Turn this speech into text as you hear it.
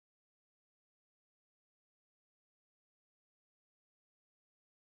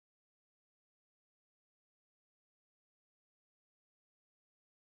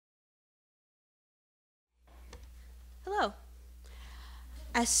Hello.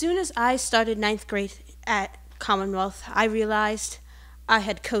 As soon as I started ninth grade at Commonwealth, I realized I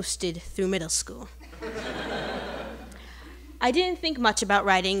had coasted through middle school. I didn't think much about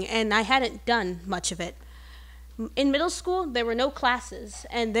writing, and I hadn't done much of it. In middle school, there were no classes,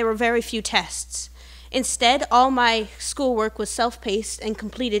 and there were very few tests. Instead, all my schoolwork was self-paced and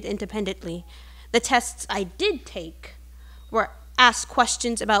completed independently. The tests I did take were asked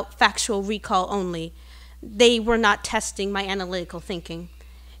questions about factual recall only. They were not testing my analytical thinking.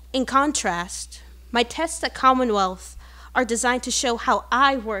 In contrast, my tests at Commonwealth are designed to show how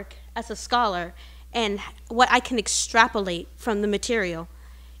I work as a scholar and what I can extrapolate from the material.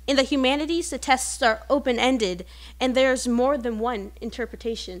 In the humanities, the tests are open-ended, and there's more than one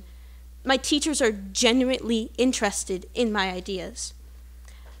interpretation. My teachers are genuinely interested in my ideas.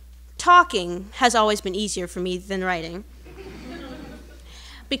 Talking has always been easier for me than writing.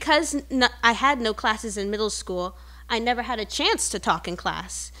 Because I had no classes in middle school, I never had a chance to talk in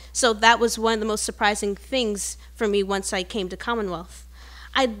class. So that was one of the most surprising things for me once I came to Commonwealth.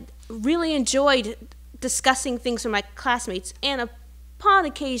 I really enjoyed discussing things with my classmates, and upon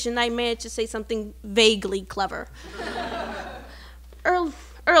occasion, I managed to say something vaguely clever.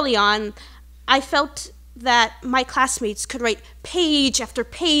 Early on, I felt that my classmates could write page after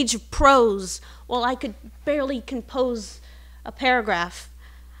page of prose, while I could barely compose a paragraph.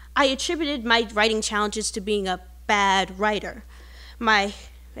 I attributed my writing challenges to being a bad writer. My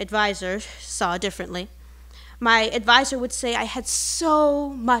advisor saw differently. My advisor would say I had so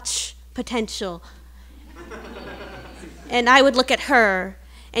much potential. And I would look at her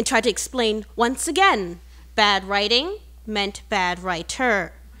and try to explain once again, bad writing meant bad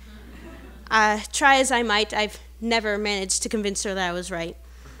writer. Try as I might, I've never managed to convince her that I was right.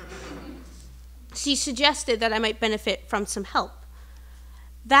 She suggested that I might benefit from some help.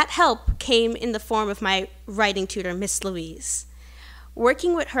 That help came in the form of my writing tutor, Miss Louise.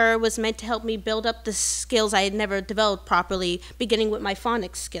 Working with her was meant to help me build up the skills I had never developed properly, beginning with my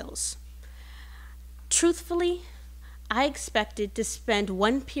phonics skills. Truthfully, I expected to spend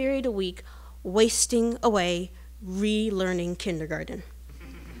one period a week wasting away relearning kindergarten.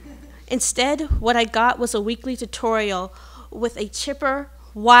 Instead, what I got was a weekly tutorial with a chipper,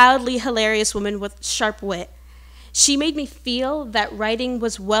 wildly hilarious woman with sharp wit. She made me feel that writing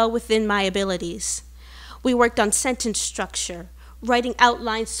was well within my abilities. We worked on sentence structure, writing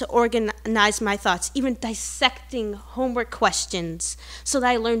outlines to organize my thoughts, even dissecting homework questions so that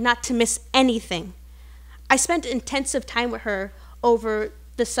I learned not to miss anything. I spent intensive time with her over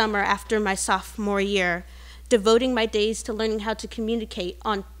the summer after my sophomore year, devoting my days to learning how to communicate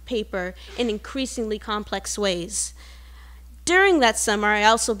on paper in increasingly complex ways. During that summer, I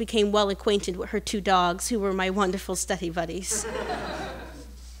also became well acquainted with her two dogs, who were my wonderful study buddies.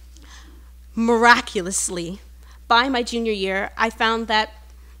 Miraculously, by my junior year, I found that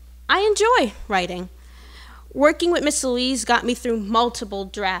I enjoy writing. Working with Miss Louise got me through multiple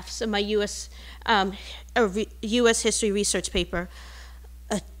drafts of my U.S. history research paper,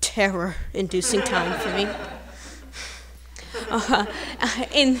 a terror-inducing time for me.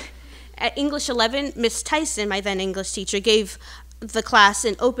 At English 11, Miss Tyson, my then English teacher, gave the class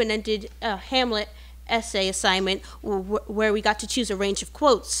an open-ended Hamlet essay assignment where we got to choose a range of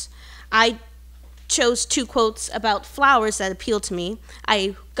quotes. I chose 2 quotes about flowers that appealed to me.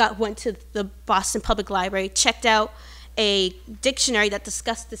 I went to the Boston Public Library, checked out a dictionary that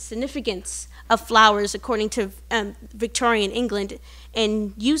discussed the significance of flowers according to Victorian England,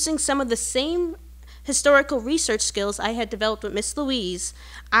 and using some of the same historical research skills I had developed with Miss Louise,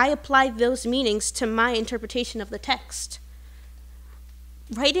 I applied those meanings to my interpretation of the text.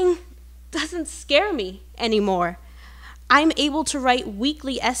 Writing doesn't scare me anymore. I'm able to write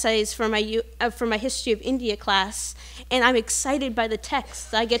weekly essays for my History of India class, and I'm excited by the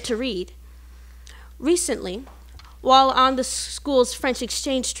texts I get to read. Recently, while on the school's French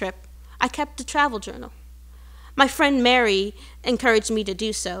exchange trip, I kept a travel journal. My friend Mary encouraged me to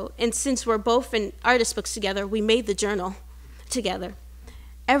do so, and since we're both in artist books together, we made the journal together.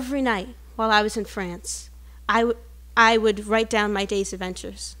 Every night while I was in France, I would write down my day's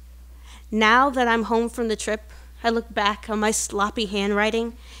adventures. Now that I'm home from the trip, I look back on my sloppy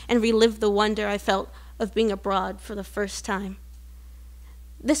handwriting and relive the wonder I felt of being abroad for the first time.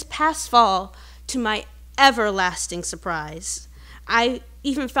 This past fall, to my everlasting surprise, I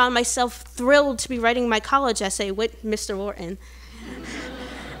even found myself thrilled to be writing my college essay with Mr. Wharton.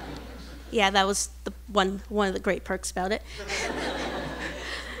 Yeah, that was one of the great perks about it.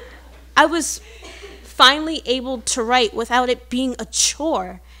 I was finally able to write without it being a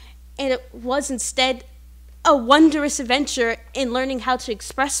chore, and it was instead a wondrous adventure in learning how to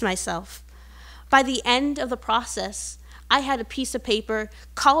express myself. By the end of the process, I had a piece of paper,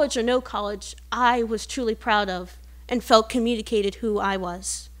 college or no college, I was truly proud of and felt communicated who I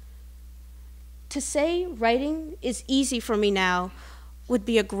was. To say writing is easy for me now would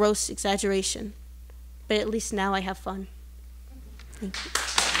be a gross exaggeration, but at least now I have fun. Thank you.